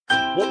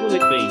What will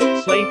it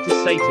be? Slave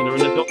to Satan or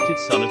an adopted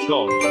son of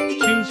God?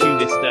 Choose you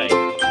this day.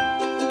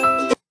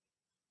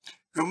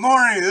 Good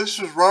morning, this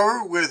is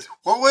Robert with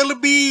What Will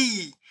It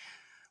Be?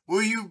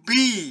 Will you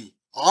be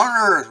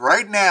on earth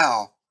right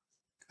now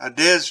a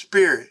dead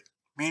spirit,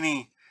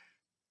 meaning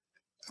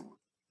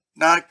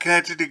not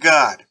connected to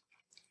God?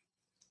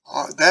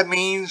 That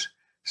means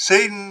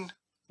Satan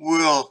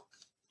will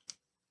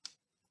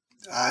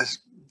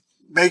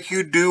make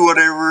you do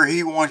whatever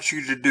he wants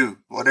you to do,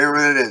 whatever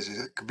it is.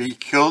 It could be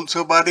killing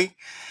somebody,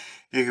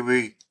 it could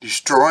be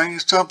destroying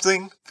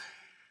something.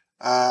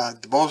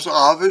 The most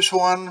obvious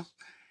one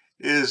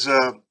is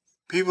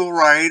people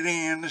rioting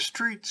in the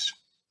streets.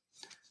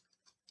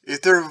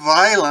 If they're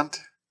violent,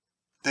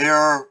 they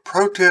are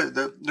protest.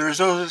 There's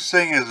no such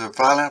thing as a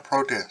violent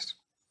protest.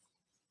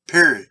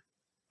 Period.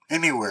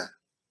 Anywhere.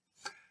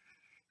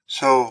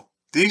 So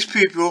these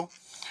people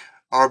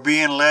are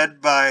being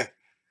led by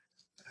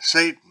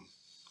Satan.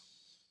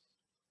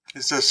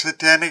 It's a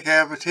satanic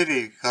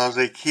activity because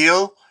they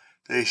kill,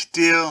 they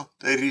steal,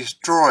 they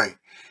destroy.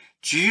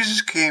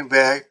 Jesus came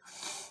back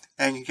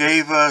and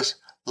gave us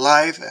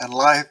life and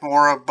life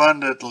more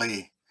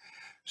abundantly.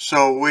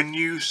 So when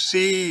you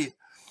see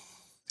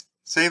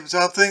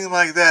something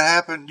like that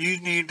happen, you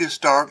need to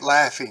start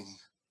laughing.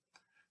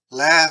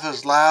 Laugh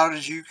as loud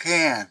as you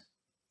can,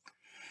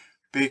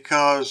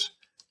 because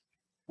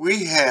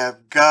we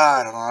have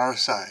God on our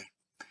side.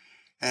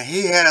 And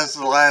he has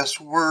the last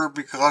word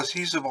because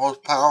he's the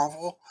most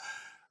powerful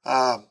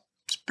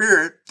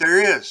spirit there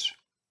is.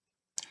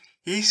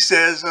 He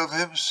says of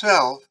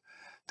himself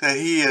that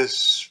he is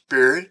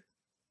spirit.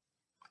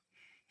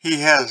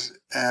 He has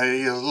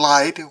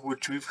light,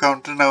 which we've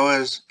come to know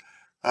as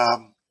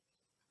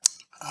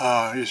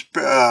his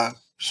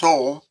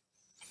soul.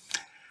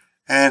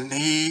 And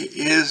he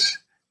is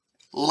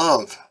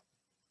love.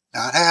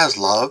 Not has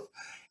love,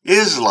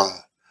 is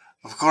love.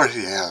 Of course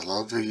he has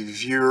love.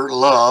 If you're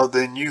love,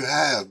 then you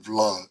have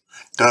love.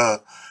 Duh.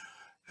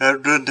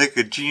 That doesn't take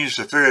a genius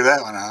to figure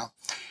that one out.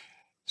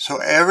 So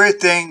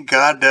everything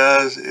God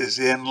does is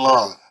in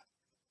love.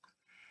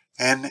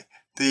 And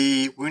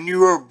when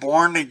you are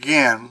born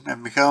again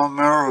and become a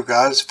member of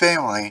God's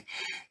family,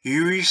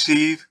 you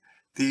receive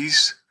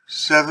these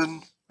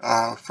 7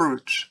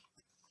 fruits,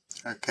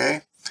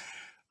 okay?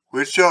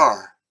 Which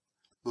are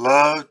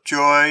love,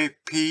 joy,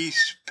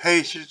 peace,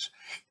 patience,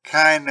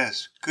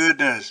 kindness,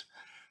 goodness,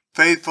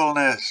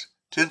 faithfulness,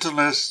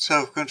 gentleness,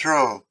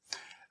 self-control.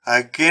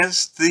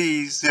 Against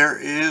these there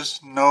is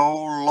no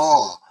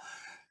law.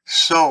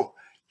 So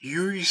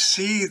you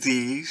receive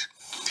these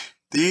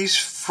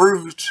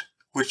fruits,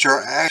 which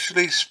are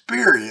actually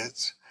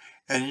spirits,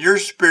 and your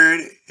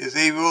spirit is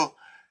able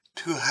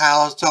to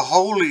house the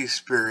Holy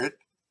Spirit,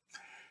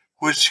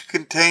 which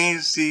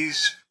contains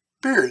these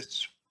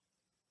spirits.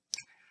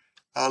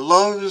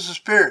 Love is a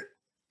spirit.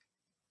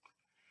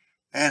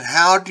 And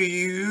how do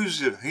you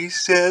use it? He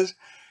says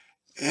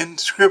in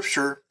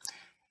Scripture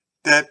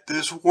that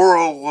this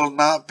world will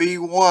not be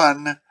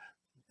won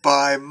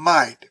by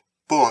might,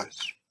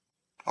 bullets,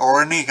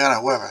 or any kind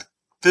of weapon,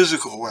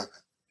 physical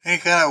weapon, any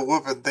kind of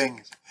weapon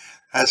thing,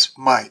 that's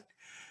might.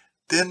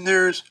 Then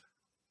there's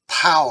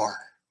power,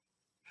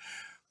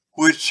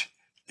 which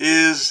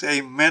is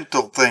a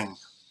mental thing,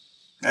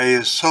 a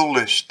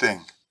soulish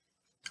thing,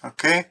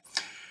 okay?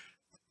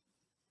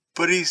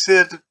 But he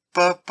said,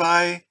 but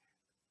by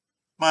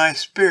my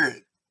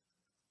spirit,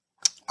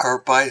 or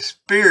by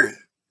spirit,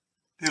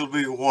 it'll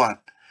be one.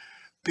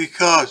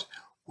 Because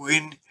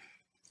when,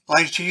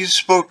 like Jesus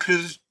spoke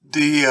to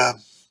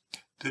the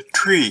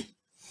tree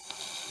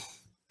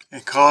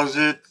and caused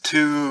it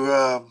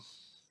to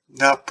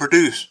not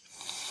produce.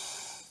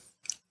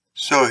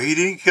 So he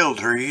didn't kill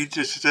her. He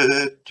just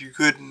said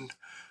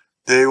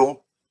they won't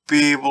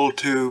be able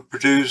to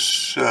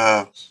produce,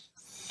 I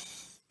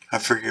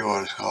forget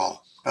what it's called,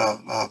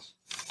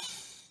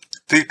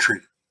 fig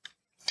tree.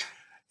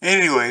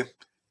 Anyway,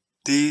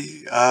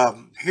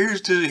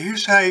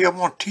 here's how I'm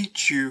going to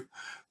teach you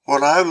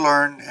what I've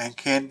learned and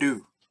can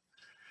do.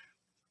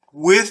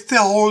 With the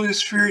Holy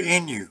Spirit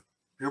in you,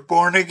 you're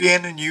born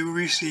again and you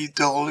receive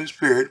the Holy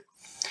Spirit.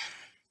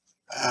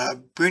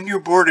 When you're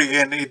born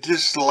again, it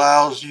just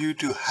allows you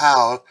to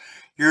house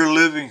your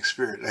living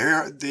spirit.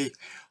 The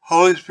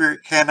Holy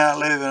Spirit cannot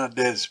live in a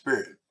dead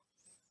spirit.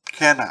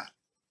 Cannot.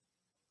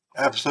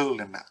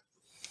 Absolutely not.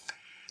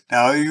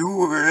 Now,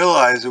 you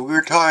realize that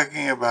we're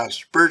talking about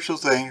spiritual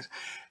things,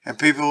 and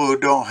people who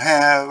don't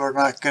have or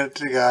not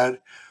connected to God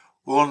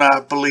will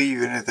not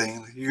believe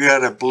anything. You got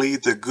to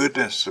believe the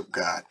goodness of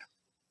God.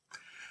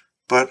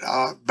 But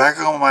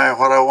back on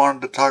what I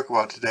wanted to talk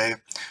about today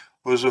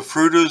was the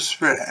fruit of the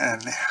Spirit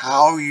and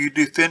how you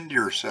defend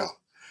yourself.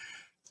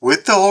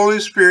 With the Holy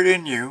Spirit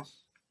in you,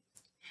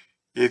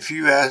 if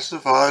you ask the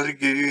Father to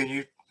give you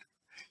and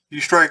you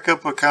strike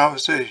up a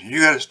conversation,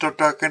 you got to start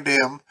talking to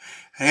Him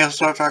and He'll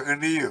start talking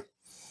to you.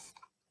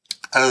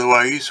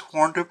 Otherwise, He's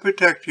sworn to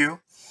protect you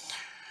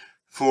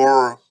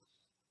until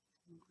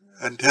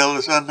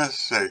it's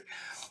unnecessary.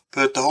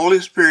 But the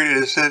Holy Spirit,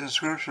 as said in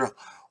Scripture,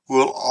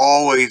 will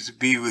always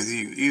be with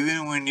you,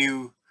 even when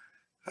you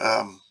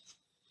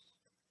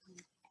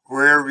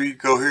wherever you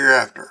go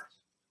hereafter.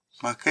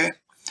 Okay?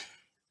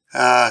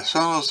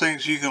 Some of those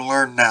things you can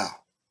learn now.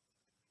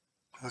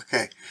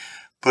 Okay?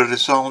 But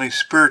it's only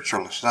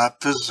spiritual. It's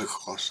not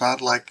physical. It's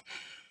not like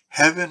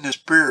heaven is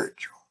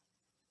spiritual.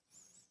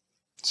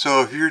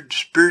 So if you're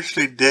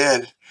spiritually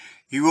dead,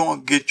 you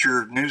won't get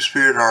your new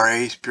spirit or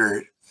a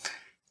spirit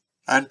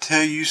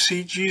until you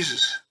see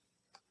Jesus.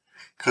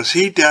 Because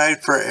he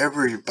died for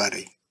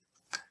everybody.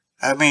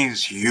 That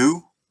means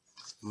you,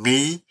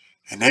 me,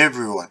 and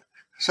everyone.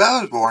 So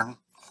I was born,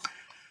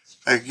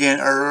 again,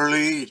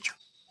 early age.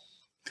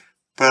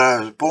 But I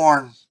was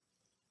born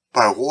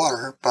by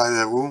water, by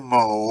the womb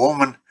of a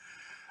woman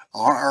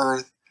on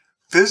earth,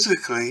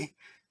 physically,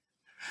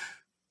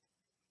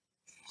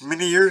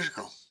 many years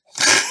ago.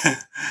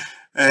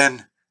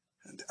 And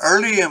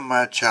early in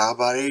my child,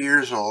 about 8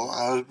 years old,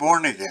 I was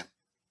born again.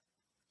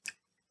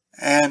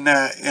 And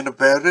in a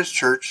Baptist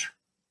church.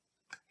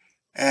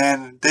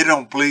 And they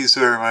don't believe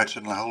very much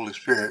in the Holy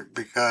Spirit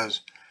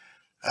because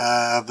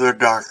of their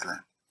doctrine.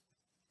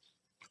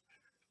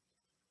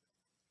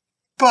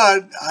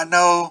 But I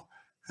know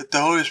that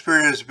the Holy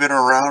Spirit has been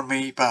around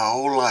me my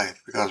whole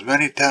life because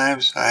many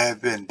times I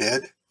have been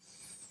dead,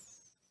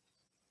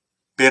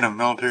 being a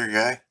military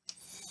guy.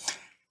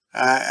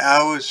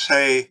 I would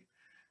say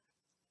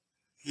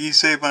he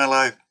saved my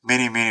life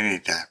many, many, many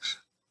times.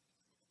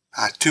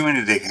 Too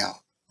many to count.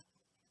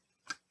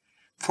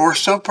 For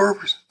some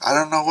purpose. I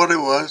don't know what it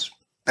was.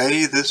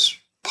 Maybe this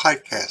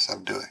podcast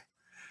I'm doing.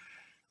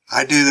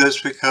 I do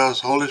this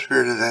because the Holy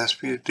Spirit has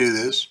asked me to do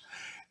this,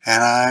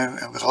 and I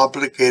am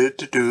obligated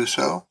to do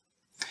so.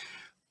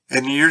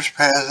 In years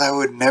past, I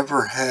would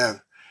never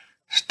have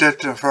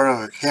stepped in front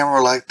of a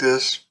camera like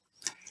this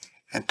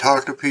and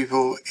talked to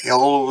people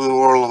all over the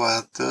world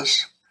about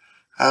this.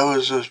 I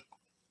was a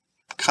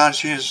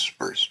conscientious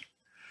person.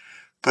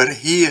 But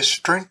he has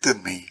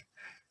strengthened me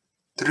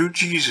through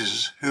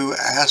Jesus, who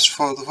asked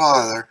for the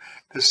Father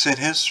to send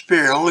his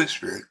Spirit, Holy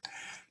Spirit,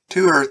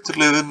 to earth to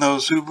live in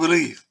those who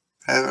believe,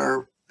 have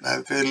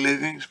a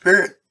living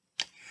spirit.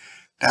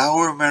 Now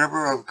we're a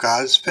member of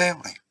God's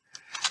family.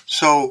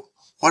 So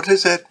what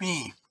does that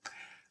mean?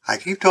 I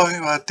keep talking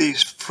about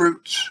these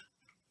fruits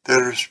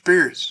that are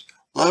spirits.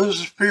 Love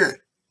is a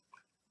spirit.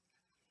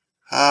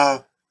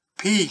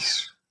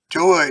 Peace,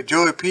 joy,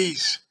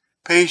 peace,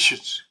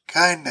 patience,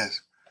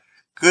 kindness,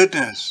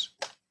 goodness,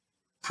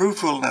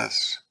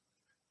 fruitfulness,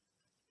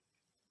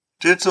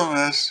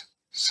 gentleness,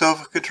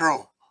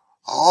 self-control.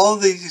 All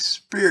these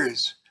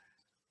spirits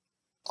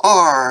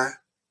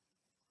are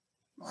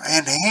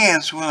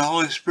enhanced when the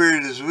Holy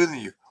Spirit is with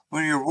you.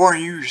 When you're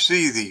born, you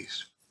receive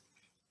these.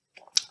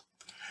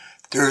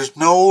 There's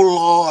no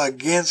law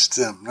against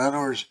them. In other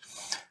words,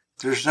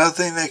 there's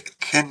nothing that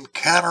can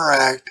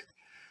counteract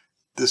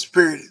the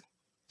Spirit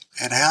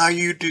and how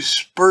you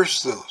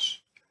disperse those.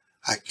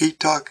 I keep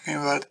talking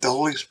about the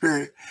Holy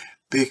Spirit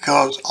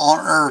because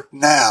on earth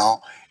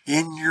now,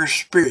 in your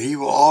spirit, he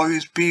will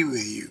always be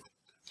with you.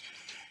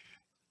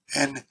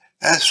 And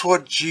that's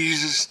what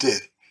Jesus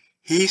did.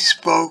 He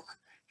spoke.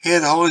 He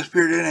had the Holy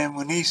Spirit in him.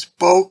 When he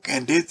spoke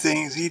and did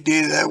things, he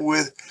did that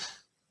with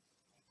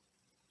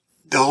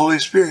the Holy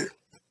Spirit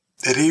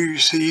that he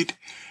received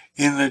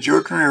in the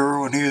Jordan River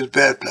when he was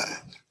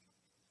baptized.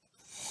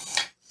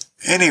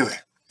 Anyway,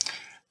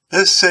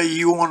 let's say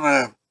you want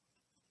to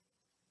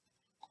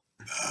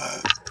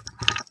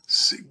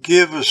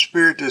give a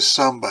spirit to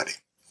somebody.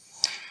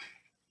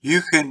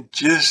 You can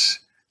just,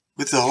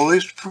 with the Holy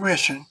Spirit's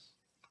permission,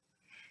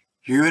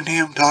 you and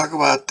him talk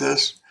about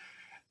this,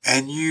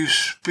 and you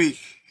speak,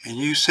 and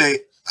you say,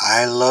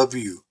 I love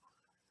you.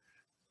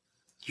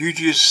 You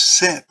just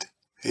sent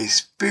a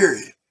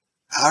spirit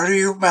out of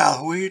your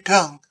mouth with your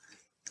tongue,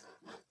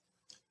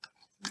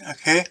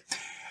 okay,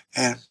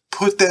 and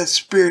put that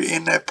spirit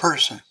in that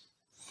person.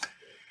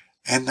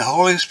 And the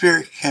Holy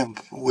Spirit can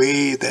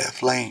wave that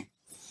flame,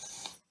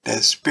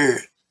 that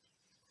spirit.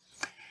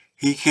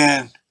 He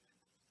can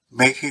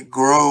make it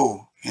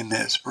grow in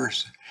that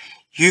person.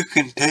 You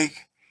can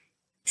take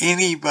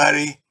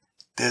anybody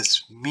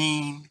that's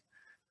mean,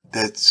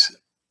 that's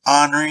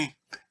ornery,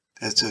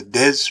 that's a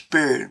dead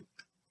spirit,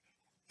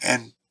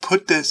 and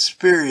put that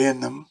spirit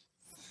in them,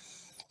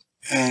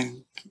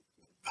 and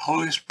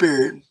Holy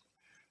Spirit,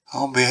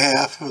 on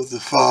behalf of the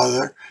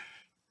Father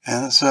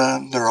and the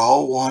Son, they're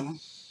all one,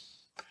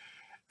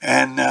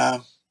 and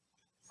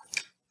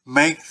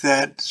make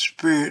that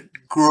spirit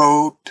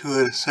grow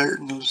to a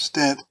certain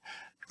extent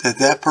that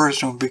that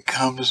person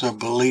becomes a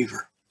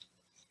believer.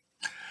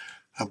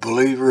 A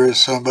believer is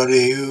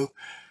somebody who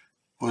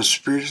was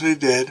spiritually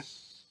dead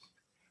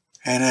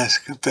and has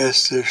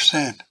confessed their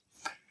sin.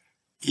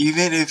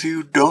 Even if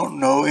you don't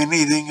know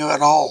anything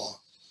at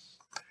all,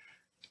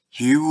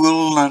 you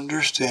will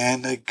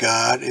understand that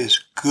God is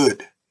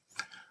good.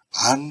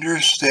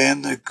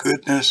 Understand the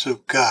goodness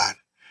of God.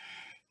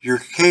 You're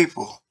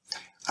capable.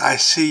 I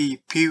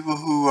see people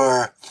who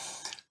are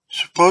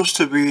supposed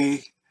to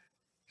be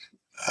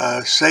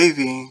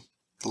saving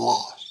the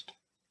lost,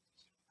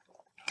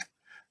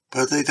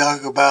 but they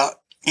talk about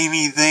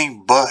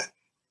anything but.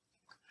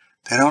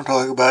 They don't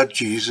talk about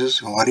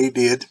Jesus and what he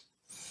did.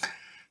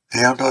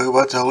 They don't talk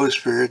about the Holy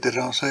Spirit. They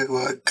don't talk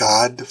about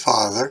God the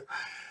Father.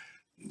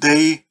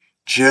 They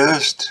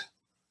just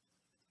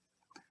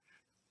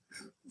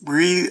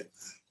read.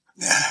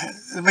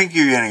 Let me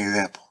give you an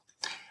example.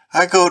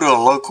 I go to a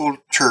local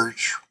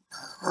church,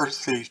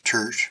 earthly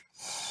church,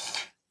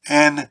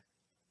 and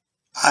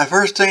the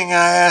first thing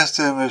I ask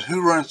them is,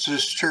 who runs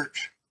this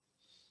church?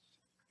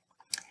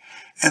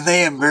 And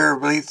they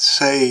invariably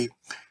say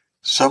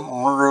some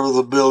owner of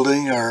the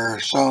building or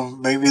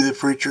maybe the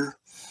preacher.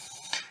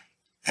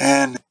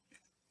 And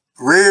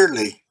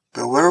rarely,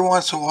 but every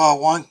once in a while,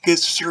 one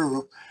gets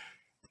through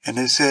and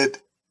they said,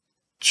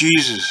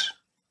 Jesus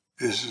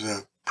is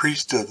the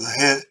priest of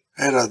the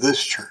head of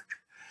this church.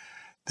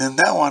 Then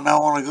that one I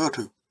want to go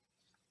to.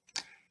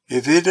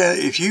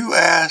 If you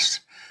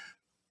ask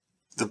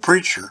the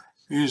preacher,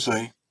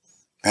 usually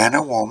man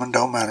or woman,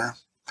 don't matter,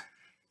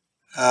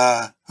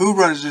 who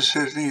runs this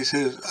church, and he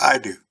says, I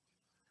do.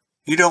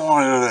 You don't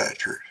want to go to that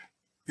church.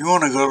 You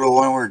want to go to the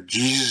one where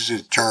Jesus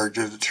is in charge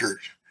of the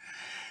church.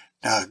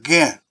 Now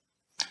again,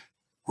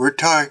 we're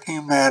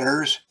talking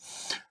matters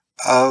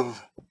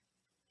of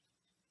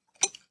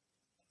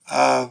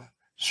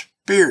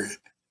spirit,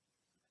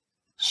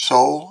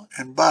 soul,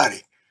 and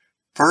body.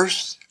 1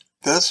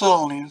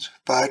 Thessalonians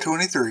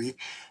 5:23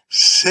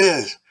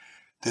 says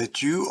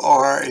that you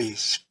are a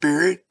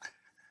spirit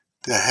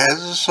that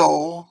has a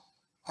soul,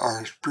 or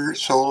a spirit,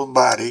 soul, and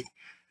body.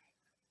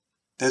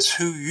 That's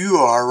who you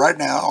are right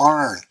now on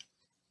earth.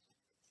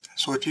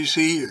 That's what you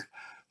see here,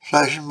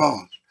 flesh and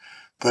bones.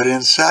 But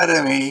inside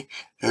of me,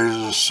 there's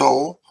a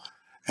soul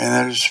and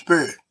there's a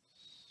spirit.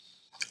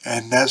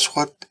 And that's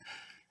what,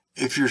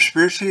 if you're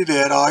spiritually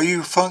dead, all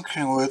you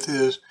function with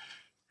is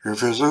your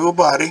physical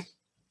body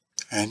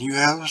and you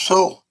have a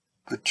soul.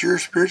 But you're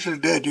spiritually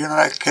dead. You're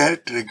not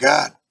connected to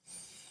God.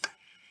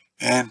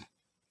 And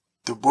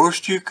the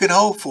worst you can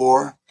hope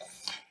for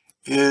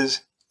is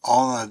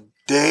on the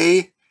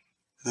day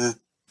that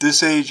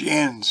this age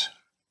ends,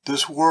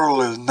 this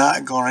world is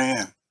not going to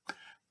end.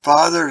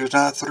 Father is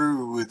not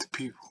through with the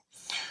people.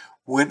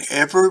 When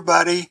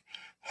everybody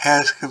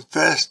has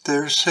confessed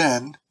their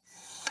sin,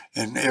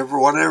 and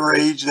whatever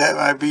age that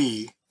might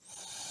be,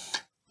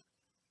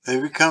 they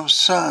become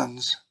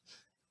sons,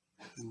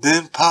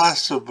 then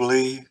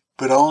possibly,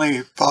 but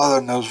only Father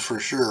knows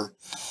for sure,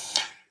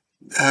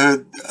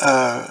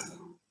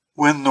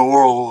 when the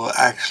world will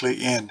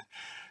actually end,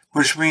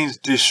 which means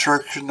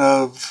destruction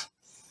of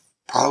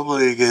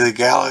probably the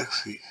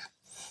galaxy,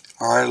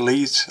 or at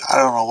least, I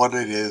don't know what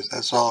it is.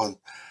 That's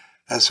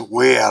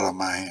way out of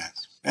my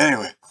hands.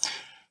 Anyway,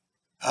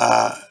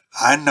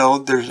 I know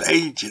there's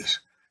ages.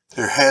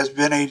 There has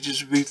been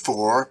ages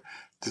before,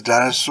 the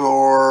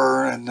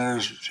dinosaur, and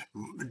there's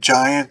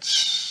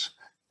giants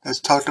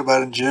that's talked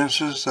about in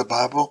Genesis, the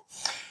Bible.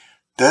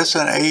 That's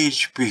an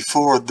age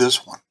before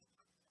this one.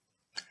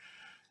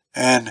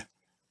 And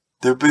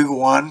there'll be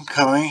one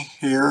coming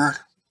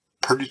here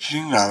pretty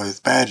soon, I would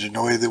imagine,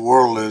 the way the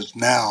world is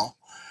now.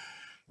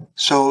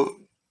 So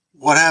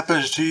what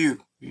happens to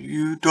you?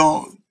 You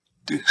don't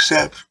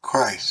accept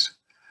Christ.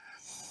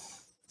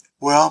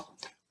 Well,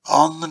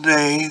 on the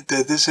day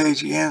that this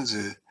age ends,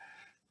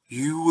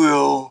 you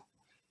will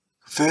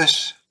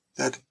confess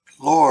that,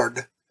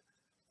 Lord,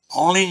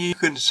 only you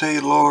can say,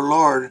 Lord,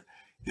 Lord.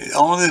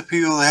 Only the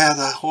people that have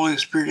the Holy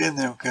Spirit in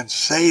them can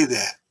say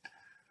that.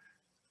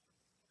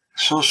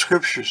 So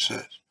Scripture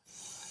says.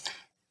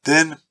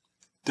 Then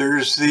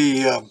there's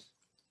the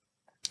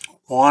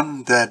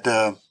one that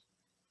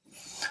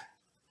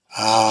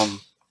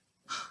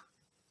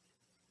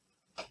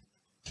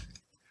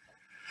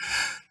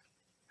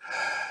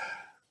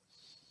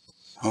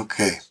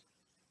okay.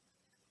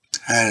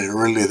 I had to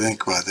really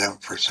think about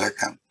that for a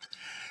second.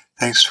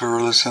 Thanks for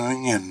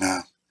listening, and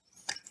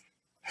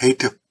hate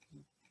to,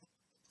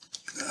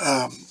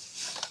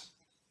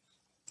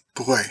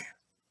 boy,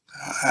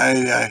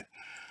 I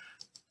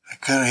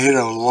kind of hit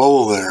a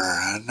lull there.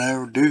 I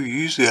never do.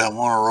 Usually I'm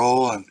on a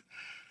roll, and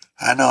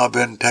I know I've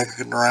been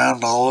tacking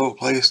around all over the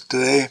place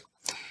today,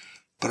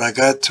 but I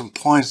got some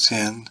points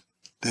in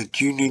that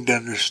you need to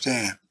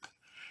understand.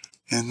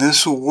 In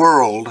this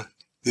world,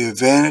 the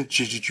advantage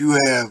that you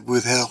have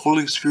with the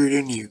Holy Spirit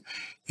in you,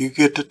 you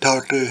get to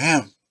talk to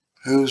Him,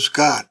 who's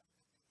God,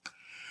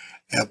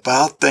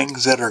 about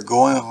things that are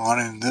going on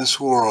in this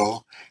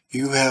world.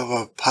 You have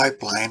a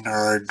pipeline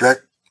or a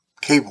direct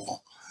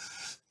cable.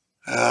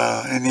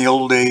 In the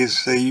old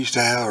days, they used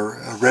to have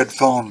a red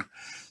phone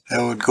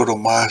that would go to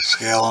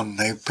Moscow and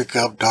they pick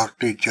up, talk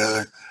to each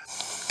other.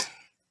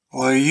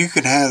 Well, you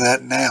can have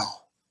that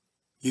now.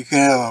 You can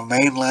have a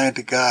main line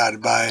to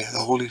God by the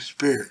Holy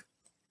Spirit.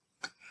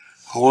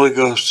 Holy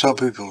Ghost, some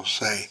people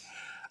say.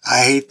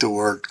 I hate the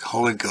word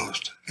Holy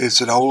Ghost.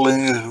 It's an old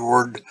English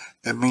word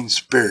that means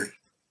spirit.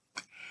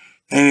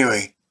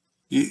 Anyway,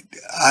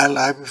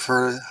 I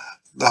prefer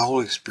the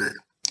Holy Spirit.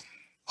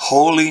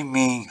 Holy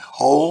meaning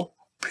whole,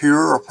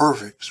 pure, or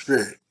perfect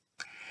spirit.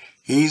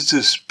 He's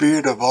the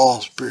spirit of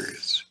all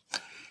spirits.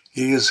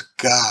 He is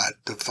God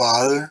the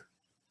Father,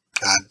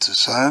 God the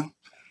Son,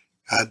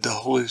 God the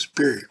Holy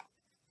Spirit.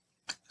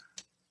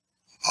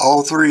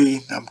 All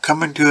three, I'm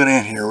coming to an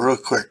end here real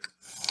quick.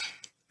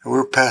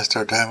 We're past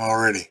our time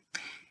already.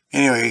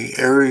 Anyway,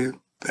 every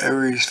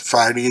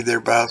Friday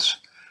thereabouts,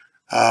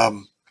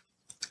 I'm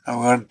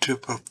going to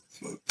put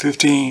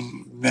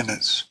 15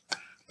 minutes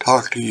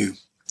talk to you.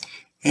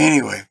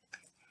 Anyway,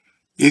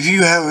 if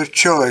you have a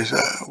choice,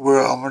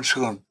 I'm just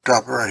going to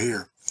drop it right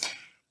here.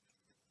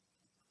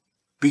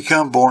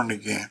 Become born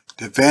again.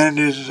 The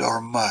advantages are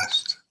a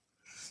must.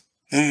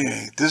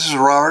 Anyway, this is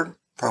Robert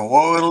from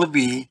What Will It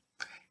Be?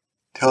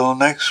 Till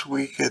next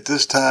week at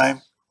this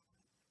time,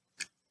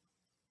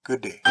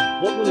 good day.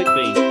 What will it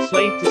be?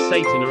 Slave to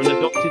Satan or an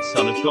adopted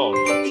son of God?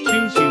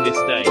 Choose you this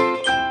day.